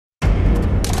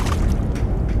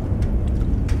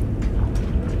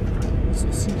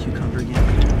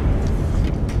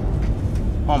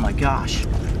Oh my gosh.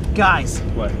 Guys.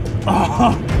 What?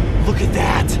 Oh, look at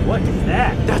that. What is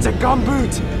that? That's a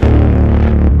gumboot.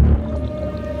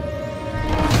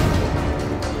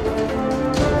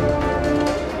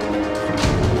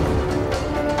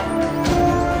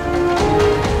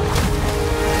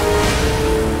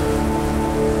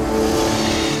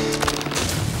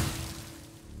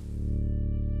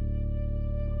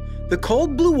 The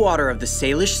cold blue water of the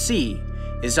Salish Sea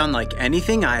is unlike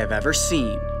anything I have ever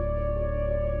seen.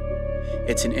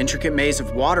 It's an intricate maze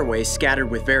of waterways scattered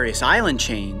with various island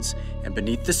chains, and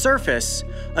beneath the surface,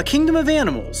 a kingdom of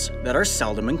animals that are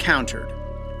seldom encountered.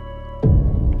 I'm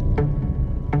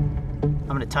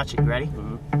gonna touch it, you ready?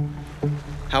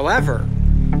 However,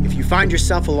 if you find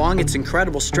yourself along its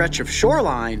incredible stretch of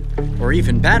shoreline, or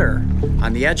even better,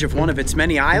 on the edge of one of its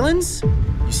many islands,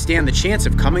 you stand the chance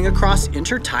of coming across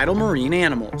intertidal marine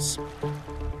animals.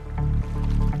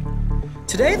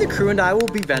 Today, the crew and I will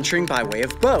be venturing by way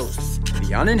of boat to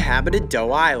the uninhabited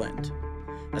Doe Island.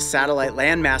 A satellite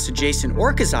landmass adjacent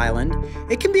Orcas Island,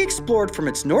 it can be explored from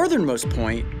its northernmost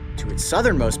point to its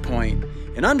southernmost point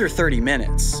in under 30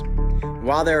 minutes.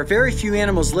 While there are very few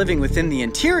animals living within the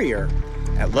interior,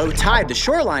 at low tide the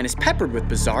shoreline is peppered with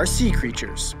bizarre sea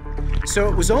creatures. So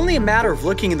it was only a matter of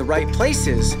looking in the right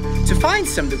places to find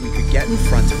some that we could get in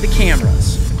front of the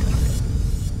cameras.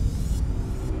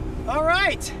 All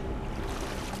right.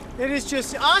 It is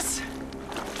just us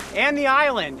and the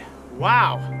island.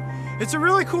 Wow. It's a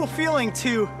really cool feeling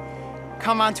to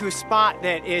come onto a spot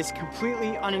that is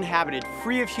completely uninhabited,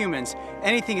 free of humans.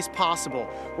 Anything is possible.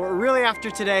 What we're really after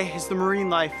today is the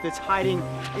marine life that's hiding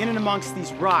in and amongst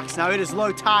these rocks. Now it is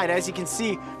low tide. As you can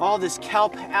see, all this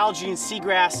kelp, algae, and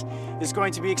seagrass is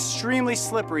going to be extremely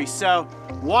slippery. So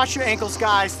watch your ankles,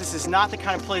 guys. This is not the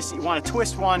kind of place that you want to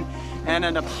twist one and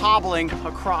end up hobbling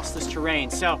across this terrain.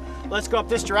 So let's go up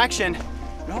this direction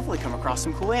and hopefully come across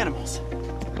some cool animals.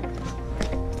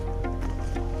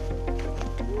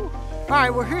 All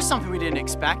right, well, here's something we didn't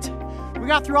expect. We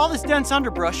got through all this dense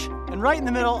underbrush, and right in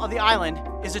the middle of the island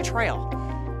is a trail.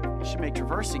 It should make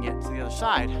traversing it to the other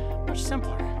side much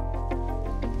simpler.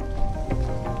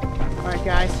 All right,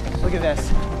 guys, look at this.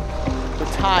 The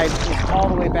tide is all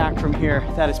the way back from here.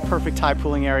 That is perfect tide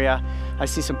pooling area. I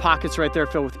see some pockets right there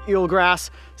filled with eelgrass.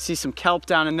 See some kelp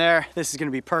down in there. This is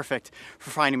gonna be perfect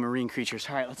for finding marine creatures.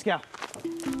 All right, let's go.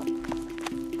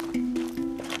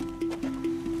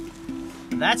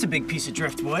 That's a big piece of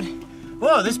driftwood.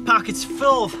 Whoa, this pocket's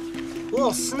full of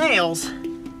little snails.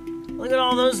 Look at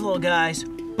all those little guys.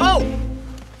 Oh,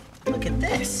 look at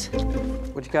this.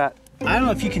 What you got? I don't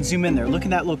know if you can zoom in there. Look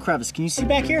at that little crevice. Can you see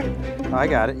back here? Oh, I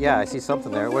got it. Yeah, I see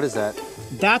something there. What is that?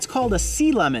 That's called a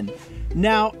sea lemon.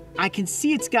 Now, I can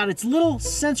see it's got its little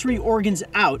sensory organs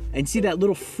out. And see that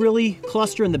little frilly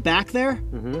cluster in the back there?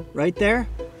 Right there?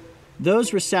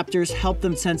 Those receptors help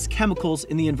them sense chemicals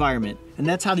in the environment. And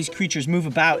that's how these creatures move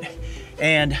about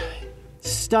and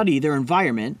study their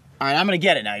environment. All right, I'm gonna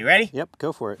get it now. You ready? Yep,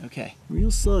 go for it. Okay,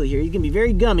 real slowly here. You're gonna be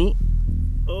very gummy.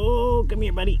 Oh, come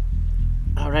here, buddy.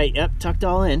 All right, yep, tucked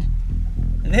all in.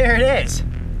 There it is.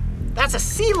 That's a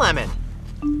sea lemon,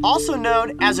 also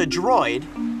known as a droid,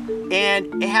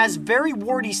 and it has very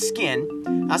warty skin.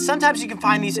 Now, sometimes you can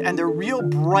find these and they're real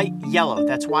bright yellow.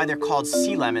 That's why they're called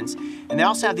sea lemons. And they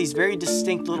also have these very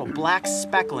distinct little black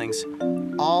specklings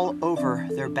all over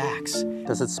their backs.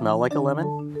 Does it smell like a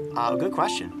lemon? Good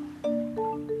question.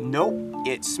 Nope,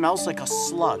 it smells like a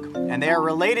slug. And they are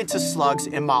related to slugs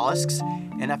and mollusks.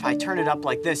 And if I turn it up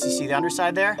like this, you see the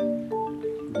underside there?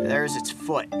 There's its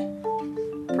foot.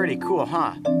 Pretty cool,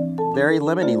 huh? Very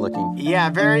lemony looking.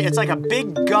 Yeah, it's like a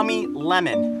big gummy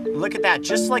lemon. Look at that,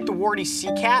 just like the warty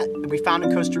sea cat that we found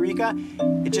in Costa Rica,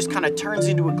 it just kind of turns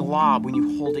into a glob when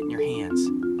you hold it in your hands.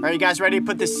 All right, you guys ready to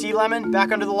put this sea lemon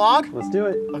back under the log? Let's do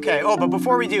it. Okay, oh, but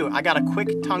before we do, I got a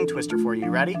quick tongue twister for you.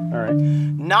 Ready? All right.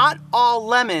 Not all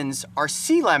lemons are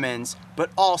sea lemons, but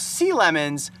all sea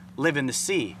lemons live in the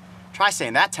sea. Try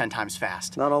saying that 10 times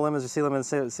fast. Not all lemons are sea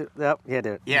lemons. Yep, yeah,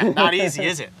 do it. Yeah, not easy,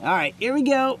 is it? All right, here we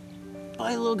go.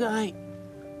 Bye, little guy.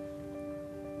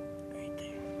 Right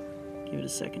there. Give it a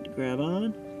second to grab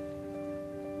on.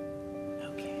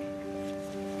 Okay.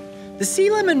 The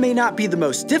sea lemon may not be the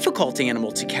most difficult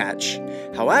animal to catch.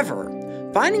 However,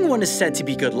 finding one is said to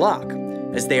be good luck,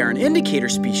 as they are an indicator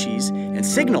species and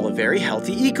signal a very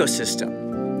healthy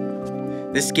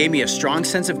ecosystem. This gave me a strong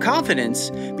sense of confidence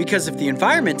because if the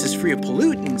environment is free of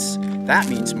pollutants, that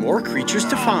means more creatures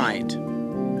to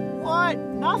find. What?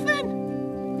 Nothing?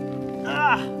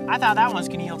 I thought that one's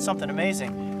gonna yield something amazing.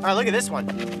 All right, look at this one.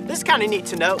 This is kind of neat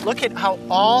to note. Look at how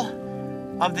all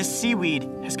of the seaweed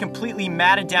has completely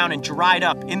matted down and dried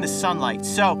up in the sunlight.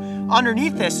 So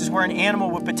underneath this is where an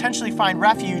animal would potentially find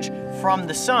refuge from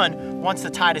the sun once the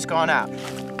tide has gone out.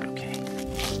 Okay.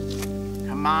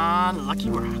 Come on, lucky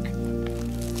rock.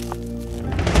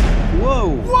 Whoa!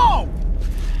 Whoa!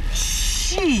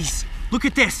 Jeez! Look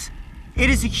at this.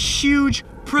 It is a huge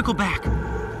prickleback.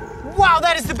 Wow,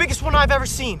 that is the biggest one I've ever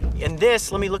seen. And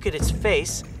this, let me look at its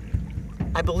face.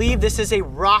 I believe this is a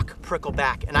rock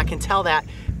prickleback, and I can tell that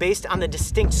based on the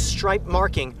distinct stripe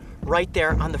marking right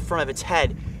there on the front of its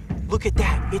head. Look at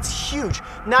that, it's huge.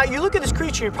 Now you look at this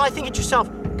creature, you're probably thinking to yourself,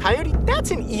 Coyote,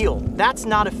 that's an eel, that's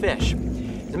not a fish.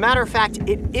 As a matter of fact,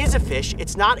 it is a fish.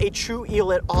 It's not a true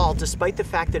eel at all, despite the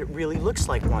fact that it really looks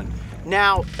like one.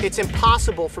 Now, it's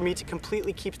impossible for me to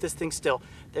completely keep this thing still.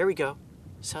 There we go,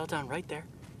 settle down right there.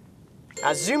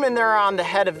 Now zoom in there on the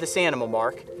head of this animal,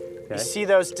 Mark. You see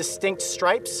those distinct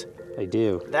stripes? I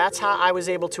do. That's how I was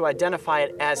able to identify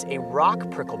it as a rock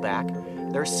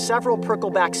prickleback. There are several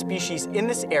prickleback species in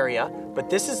this area, but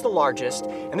this is the largest.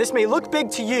 And this may look big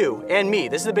to you and me.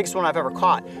 This is the biggest one I've ever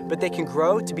caught, but they can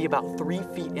grow to be about 3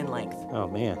 feet in length. Oh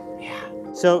man. Yeah.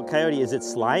 So, Coyote, is it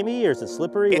slimy or is it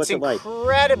slippery? What's it like? It's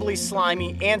incredibly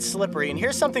slimy and slippery. And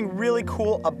here's something really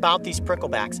cool about these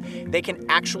pricklebacks. They can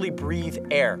actually breathe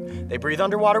air. They breathe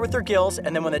underwater with their gills,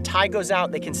 and then when the tide goes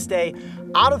out, they can stay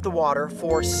out of the water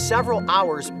for several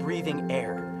hours breathing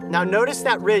air. Now notice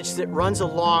that ridge that runs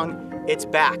along its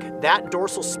back. That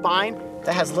dorsal spine,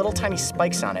 that has little tiny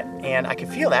spikes on it. And I can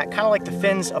feel that, kind of like the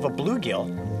fins of a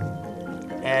bluegill.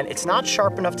 And it's not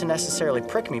sharp enough to necessarily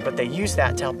prick me, but they use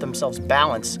that to help themselves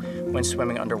balance when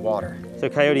swimming underwater. So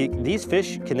Coyote, these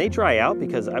fish, can they dry out?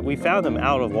 Because we found them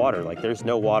out of water, like there's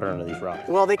no water under these rocks.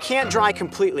 Well, they can't dry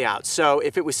completely out. So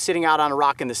if it was sitting out on a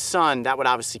rock in the sun, that would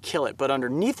obviously kill it. But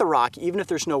underneath the rock, even if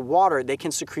there's no water, they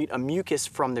can secrete a mucus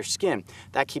from their skin.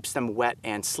 That keeps them wet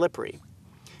and slippery.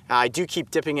 Now, I do keep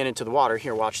dipping it into the water.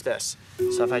 Here, watch this.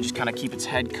 So if I just kind of keep its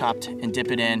head cupped and dip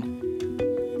it in,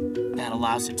 that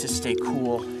allows it to stay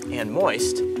cool and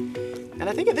moist. And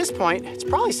I think at this point, it's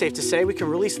probably safe to say we can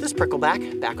release this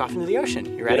prickleback back off into the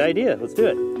ocean. You ready? Good idea, let's do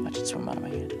it. Watch it swim out of my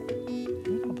hand.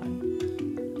 There you go, buddy.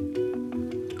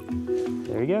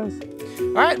 There he goes.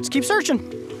 All right, let's keep searching.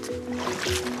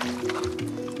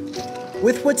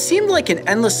 With what seemed like an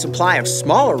endless supply of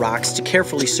smaller rocks to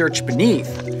carefully search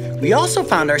beneath, we also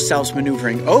found ourselves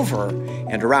maneuvering over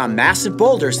and around massive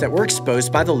boulders that were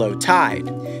exposed by the low tide.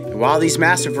 And while these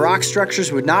massive rock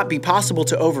structures would not be possible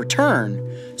to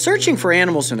overturn, searching for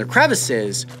animals in their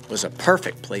crevices was a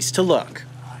perfect place to look.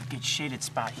 Oh, a good shaded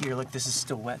spot here. Look, this is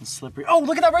still wet and slippery. Oh,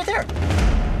 look at that right there.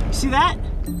 See that?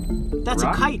 That's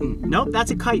a chiton. Nope,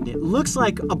 that's a chiton. It looks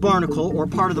like a barnacle or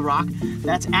part of the rock.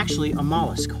 That's actually a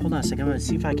mollusk. Hold on a second. I'm gonna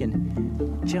see if I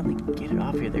can gently get it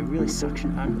off here. They really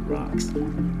suction on the rocks. I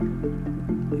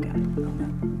got it. Hold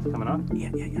on. Coming on? Yeah.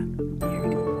 Here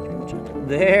we go.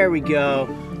 There we go.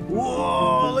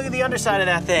 Whoa, look at the underside of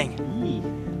that thing.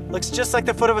 Looks just like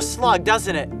the foot of a slug,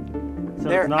 doesn't it? So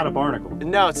it's not a barnacle?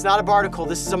 No, it's not a barnacle.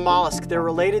 This is a mollusk. They're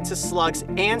related to slugs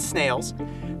and snails.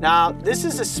 Now, this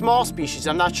is a small species.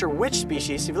 I'm not sure which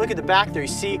species. If you look at the back there, you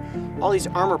see all these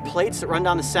armor plates that run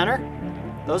down the center.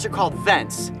 Those are called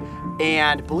vents.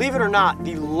 And believe it or not,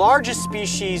 the largest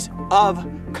species of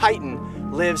chiton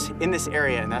lives in this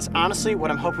area, and that's honestly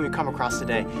what I'm hoping we come across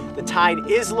today. The tide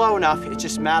is low enough, it's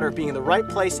just a matter of being in the right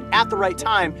place at the right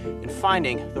time and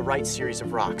finding the right series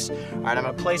of rocks. All right, I'm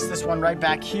gonna place this one right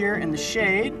back here in the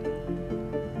shade.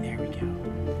 There we go.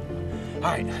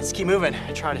 All right, let's keep moving.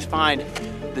 Try to find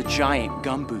the giant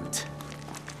gumboot.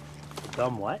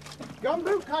 Gum what?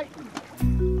 Gumboot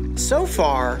chiton. So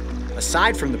far,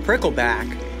 aside from the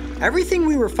prickleback, everything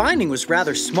we were finding was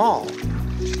rather small.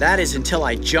 That is until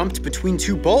I jumped between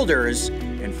two boulders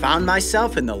and found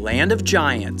myself in the land of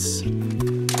giants. A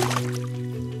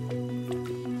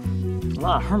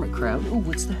lot of hermit crab. Oh,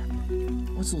 what's that?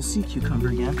 What's a little sea cucumber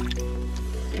again?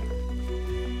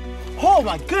 Oh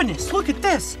my goodness, look at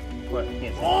this. What?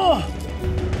 Oh,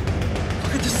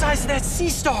 look at the size of that sea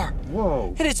star.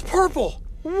 Whoa. And it's purple.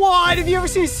 What? Have you ever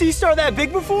seen a sea star that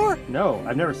big before? No,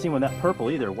 I've never seen one that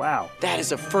purple either. Wow. That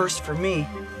is a first for me.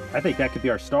 I think that could be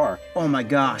our star. Oh my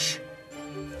gosh.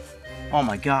 Oh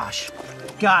my gosh.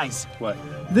 Guys. What?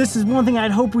 This is one thing I'd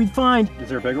hope we'd find. Is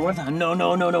there a bigger one? No.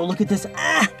 Look at this.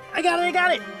 Ah, I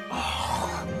got it.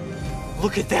 Oh,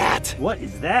 look at that. What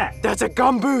is that? That's a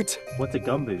gumboot. What's a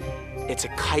gumboot? It's a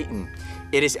chiton.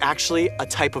 It is actually a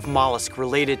type of mollusk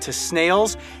related to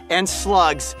snails and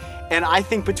slugs. And I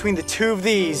think between the two of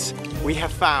these, we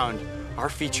have found our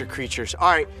feature creatures. All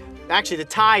right, Actually, the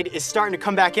tide is starting to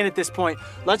come back in at this point.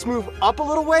 Let's move up a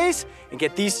little ways and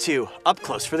get these two up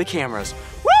close for the cameras.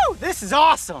 Woo! This is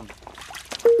awesome.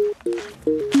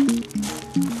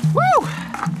 Woo!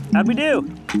 How'd we do?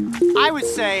 I would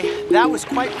say that was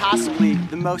quite possibly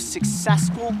the most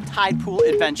successful tide pool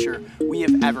adventure we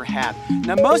have ever had.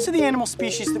 Now, most of the animal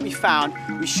species that we found,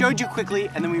 we showed you quickly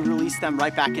and then we released them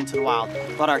right back into the wild.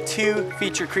 But our two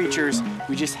feature creatures,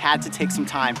 we just had to take some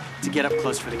time to get up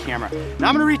close for the camera. Now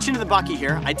I'm gonna reach into the bucket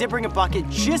here. I did bring a bucket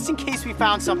just in case we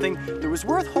found something that was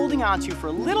worth holding on to for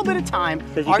a little bit of time.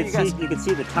 Because you can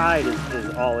see the tide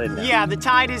is all in now. Yeah, the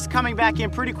tide is coming back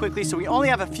in pretty quickly, so we only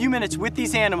have a few minutes with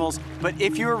these animals, but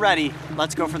if you're ready,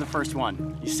 let's go for the first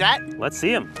one. You set? Let's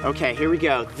see them. Okay, here we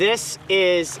go. This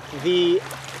is the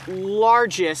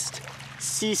largest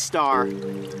sea star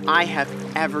I have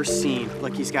ever seen.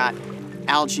 Look, he's got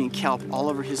algae and kelp all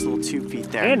over his little tube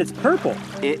feet there. And it's purple.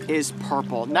 It is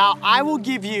purple. Now, I will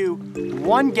give you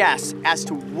one guess as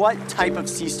to what type of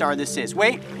sea star this is.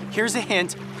 Wait, here's a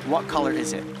hint. What color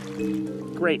is it?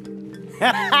 Great.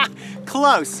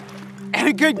 Close. And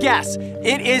a good guess.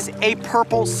 It is a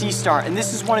purple sea star, and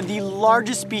this is one of the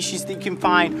largest species that you can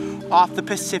find off the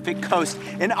Pacific coast.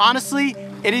 And honestly,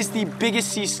 it is the biggest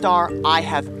sea star I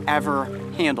have ever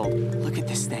handled. Look at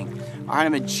this thing. All right,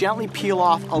 I'm gonna gently peel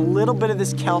off a little bit of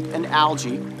this kelp and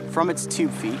algae from its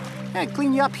tube feet. Yeah,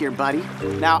 clean you up here, buddy.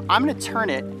 Now, I'm gonna turn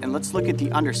it, and let's look at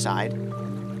the underside.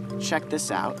 Check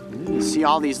this out. See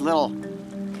all these little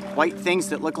white things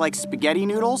that look like spaghetti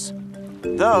noodles?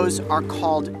 Those are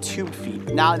called tube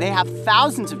feet. Now, they have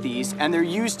thousands of these, and they're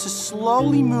used to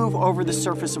slowly move over the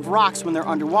surface of rocks when they're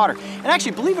underwater. And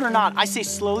actually, believe it or not, I say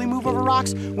slowly move over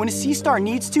rocks. When a sea star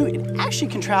needs to, it actually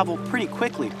can travel pretty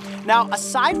quickly. Now,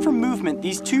 aside from movement,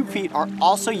 these tube feet are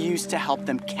also used to help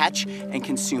them catch and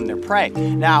consume their prey.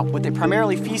 Now, what they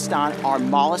primarily feast on are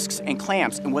mollusks and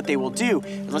clams. And what they will do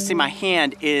is, let's say my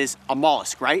hand is a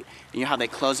mollusk, right? And you know how they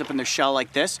close up in their shell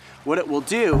like this? What it will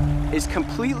do is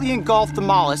completely engulf the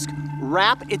mollusk,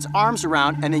 wrap its arms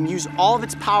around, and then use all of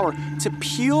its power to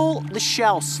peel the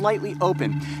shell slightly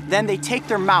open. Then they take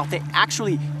their mouth, they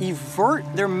actually evert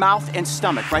their mouth and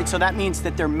stomach, right? So that means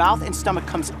that their mouth and stomach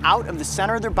comes out of the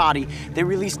center of their body. They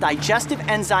release digestive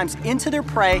enzymes into their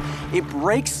prey. It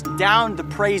breaks down the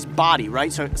prey's body,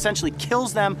 right? So it essentially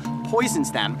kills them,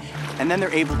 poisons them, and then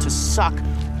they're able to suck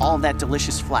all of that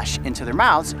delicious flesh into their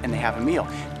mouths, and they have a meal.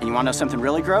 And you wanna know something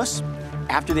really gross?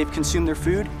 After they've consumed their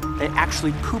food, they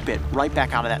actually poop it right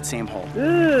back out of that same hole.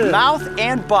 Ew. Mouth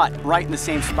and butt right in the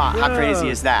same spot. How crazy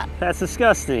is that? That's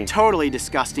disgusting. Totally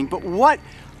disgusting, but what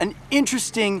an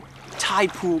interesting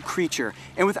tide pool creature.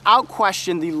 And without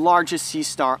question, the largest sea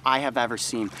star I have ever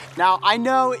seen. Now, I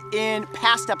know in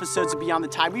past episodes of Beyond the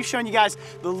Tide, we've shown you guys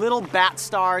the little bat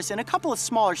stars and a couple of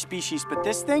smaller species, but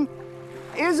this thing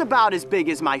is about as big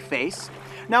as my face.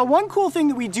 Now, one cool thing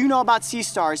that we do know about sea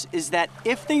stars is that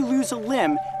if they lose a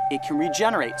limb, it can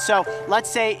regenerate. So let's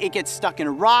say it gets stuck in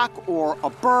a rock or a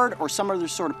bird or some other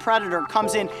sort of predator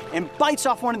comes in and bites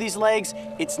off one of these legs,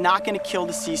 it's not gonna kill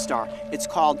the sea star. It's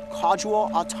called caudal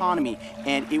autonomy,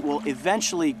 and it will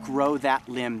eventually grow that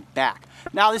limb back.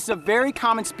 Now, this is a very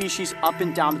common species up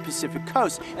and down the Pacific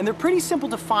coast, and they're pretty simple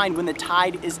to find when the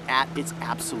tide is at its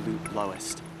absolute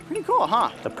lowest. Pretty cool,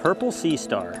 huh? The purple sea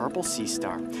star. Purple sea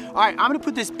star. All right, I'm gonna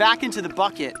put this back into the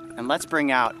bucket and let's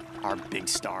bring out our big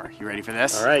star. You ready for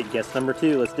this? All right, guess number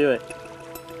 2, let's do it.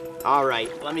 All right,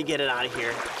 let me get it out of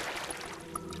here.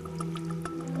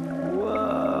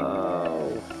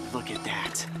 Whoa. Look at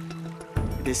that.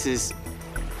 This is,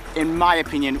 in my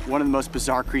opinion, one of the most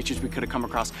bizarre creatures we could have come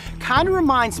across. Kind of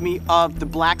reminds me of the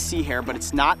black sea hare, but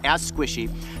it's not as squishy.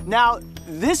 Now,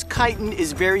 this chiton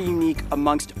is very unique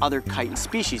amongst other chiton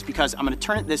species because I'm gonna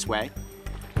turn it this way.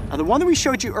 Now, the one that we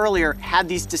showed you earlier had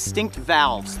these distinct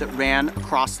valves that ran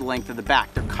across the length of the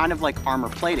back. They're kind of like armor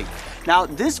plating. Now,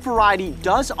 this variety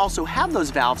does also have those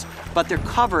valves, but they're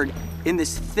covered in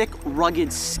this thick,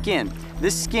 rugged skin.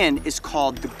 This skin is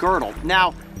called the girdle.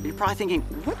 Now, you're probably thinking,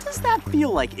 what does that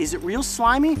feel like? Is it real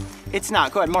slimy? It's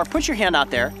not. Go ahead, Mark, put your hand out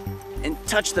there and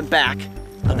touch the back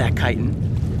of that chiton.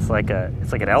 It's like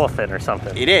an elephant or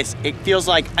something. It is. It feels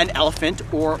like an elephant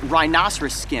or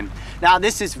rhinoceros skin. Now,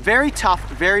 this is very tough,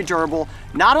 very durable.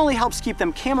 Not only helps keep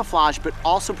them camouflaged, but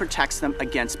also protects them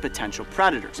against potential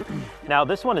predators. Now,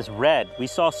 this one is red. We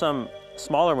saw some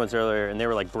smaller ones earlier and they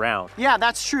were like brown. Yeah,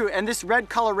 that's true. And this red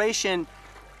coloration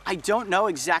I don't know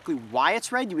exactly why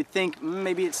it's red. You would think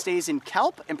maybe it stays in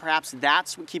kelp, and perhaps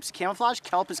that's what keeps it camouflaged.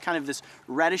 Kelp is kind of this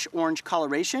reddish-orange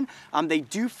coloration. They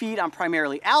do feed on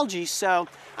primarily algae, so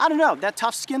I don't know. That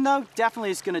tough skin, though,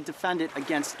 definitely is going to defend it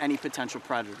against any potential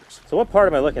predators. So what part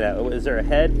am I looking at? Is there a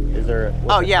head? Is there?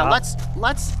 Oh yeah,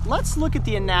 let's look at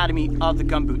the anatomy of the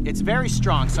gumboot. It's very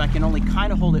strong, so I can only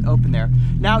kind of hold it open there.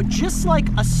 Now, just like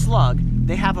a slug,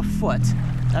 they have a foot.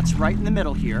 That's right in the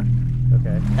middle here.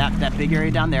 Okay. That big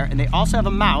area down there. And they also have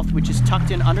a mouth, which is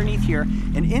tucked in underneath here.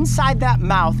 And inside that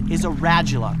mouth is a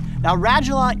radula. Now,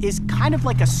 radula is kind of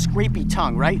like a scrapey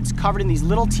tongue, right? It's covered in these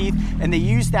little teeth, and they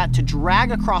use that to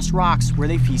drag across rocks where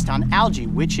they feast on algae,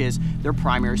 which is their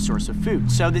primary source of food.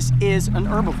 So this is an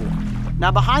herbivore.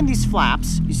 Now, behind these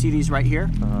flaps, you see these right here?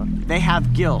 They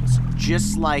have gills,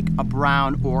 just like a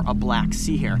brown or a black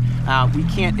sea hare. We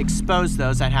can't expose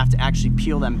those. I'd have to actually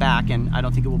peel them back, and I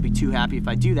don't think it will be too happy if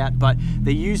I do that, but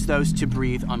they use those to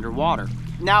breathe underwater.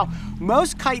 Now,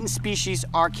 most chiton species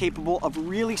are capable of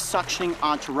really suctioning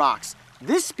onto rocks.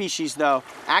 This species, though,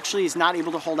 actually is not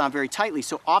able to hold on very tightly,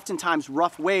 so oftentimes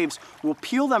rough waves will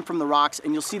peel them from the rocks,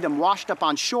 and you'll see them washed up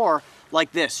on shore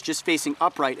like this, just facing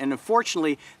upright, and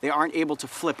unfortunately, they aren't able to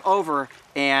flip over,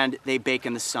 and they bake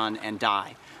in the sun and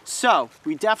die. So,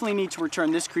 we definitely need to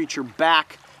return this creature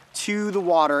back to the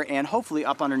water and hopefully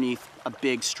up underneath a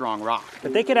big, strong rock.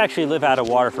 But they could actually live out of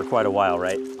water for quite a while,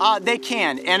 right? They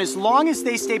can, and as long as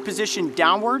they stay positioned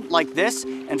downward like this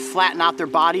and flatten out their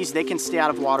bodies, they can stay out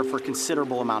of water for a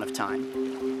considerable amount of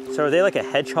time. So are they like a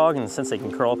hedgehog in the sense they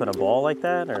can curl up in a ball like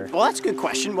that, or? Well, that's a good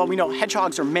question. Well, we know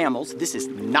hedgehogs are mammals. This is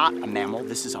not a mammal,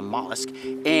 this is a mollusk.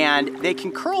 And they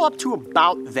can curl up to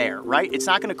about there, right? It's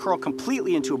not gonna curl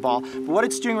completely into a ball, but what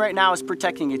it's doing right now is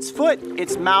protecting its foot,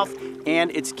 its mouth,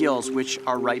 and its gills, which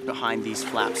are right behind these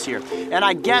flaps here. And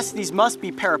I guess these must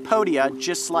be parapodia,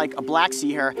 just like a black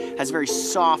sea hare has very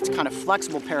soft, kind of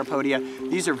flexible parapodia.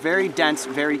 These are very dense,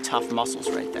 very tough muscles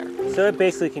right there. So it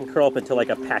basically can curl up into like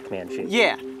a Pac-Man shape.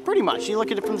 Yeah, pretty much. You look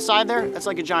at it from the side there, that's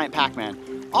like a giant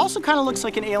Pac-Man. Also kind of looks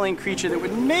like an alien creature that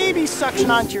would maybe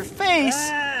suction onto your face,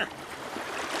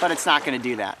 but it's not gonna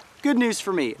do that. Good news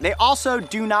for me. They also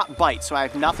do not bite, so I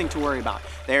have nothing to worry about.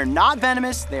 They are not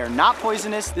venomous, they are not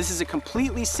poisonous. This is a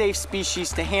completely safe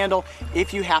species to handle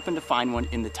if you happen to find one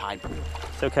in the tide pool.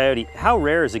 So Coyote, how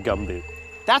rare is a gumboot?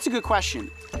 That's a good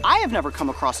question. I have never come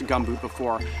across a gumboot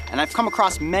before, and I've come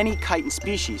across many chiton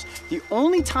species. The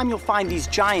only time you'll find these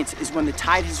giants is when the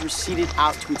tide has receded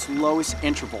out to its lowest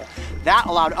interval. That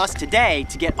allowed us today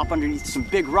to get up underneath some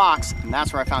big rocks, and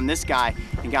that's where I found this guy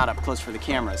and got up close for the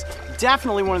cameras.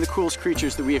 Definitely one of the coolest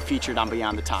creatures that we have featured on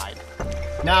Beyond the Tide.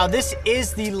 Now, this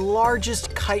is the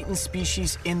largest chiton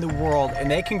species in the world,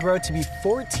 and they can grow to be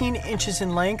 14 inches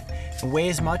in length and weigh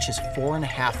as much as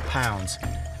 4.5 pounds.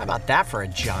 How about that for a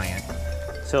giant?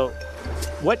 So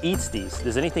what eats these?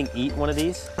 Does anything eat one of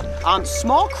these?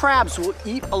 Small crabs will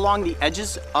eat along the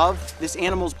edges of this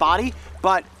animal's body,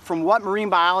 but from what marine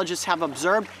biologists have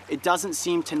observed, it doesn't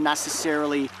seem to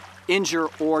necessarily injure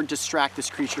or distract this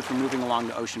creature from moving along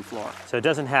the ocean floor. So it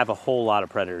doesn't have a whole lot of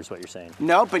predators, what you're saying?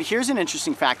 No, but here's an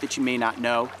interesting fact that you may not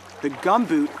know. The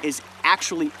gumboot is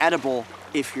actually edible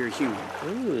if you're human.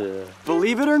 Ooh.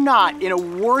 Believe it or not, in a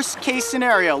worst case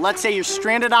scenario, let's say you're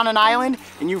stranded on an island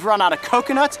and you've run out of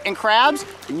coconuts and crabs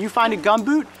and you find a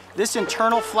gumboot, this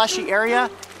internal fleshy area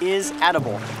is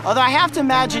edible. Although I have to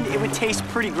imagine it would taste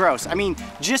pretty gross. I mean,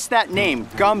 just that name,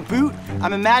 Gumboot,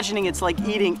 I'm imagining it's like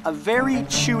eating a very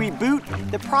chewy boot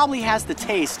that probably has the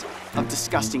taste of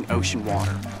disgusting ocean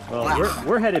water. Well,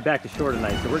 we're headed back to shore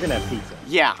tonight, so we're gonna have pizza.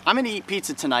 Yeah, I'm gonna eat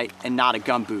pizza tonight and not a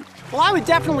gumboot. Well, I would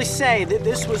definitely say that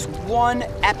this was one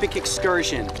epic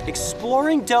excursion,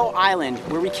 exploring Doe Island,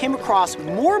 where we came across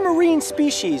more marine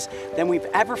species than we've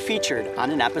ever featured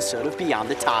on an episode of Beyond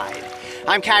the Tide.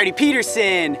 I'm Coyote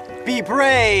Peterson. Be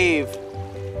brave.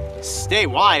 Stay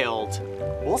wild.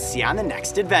 We'll see you on the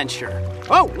next adventure.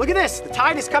 Oh, look at this. The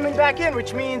tide is coming back in,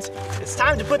 which means it's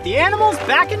time to put the animals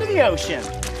back into the ocean.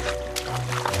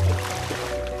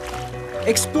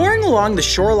 Exploring along the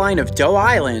shoreline of Doe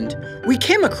Island, we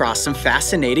came across some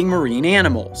fascinating marine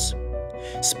animals.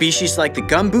 Species like the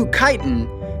gumboot chiton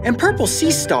and purple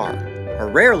sea star are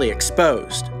rarely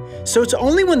exposed, so it's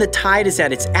only when the tide is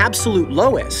at its absolute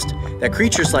lowest that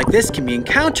creatures like this can be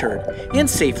encountered and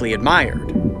safely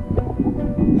admired.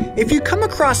 If you come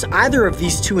across either of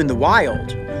these two in the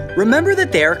wild, remember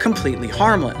that they are completely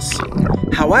harmless.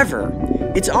 However,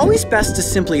 it's always best to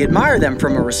simply admire them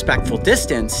from a respectful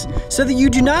distance so that you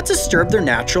do not disturb their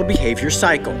natural behavior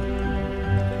cycle.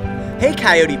 Hey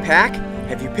Coyote Pack,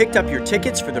 Have you picked up your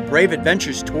tickets for the Brave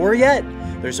Adventures tour yet?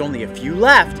 There's only a few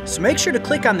left, so make sure to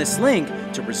click on this link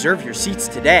to reserve your seats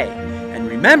today. And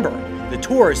remember, the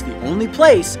tour is the only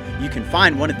place you can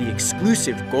find one of the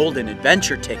exclusive Golden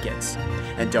Adventure tickets.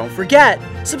 And don't forget,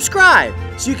 subscribe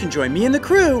so you can join me and the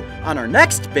crew on our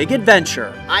next big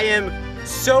adventure. I am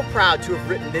so proud to have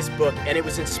written this book, and it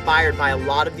was inspired by a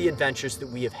lot of the adventures that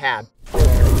we have had.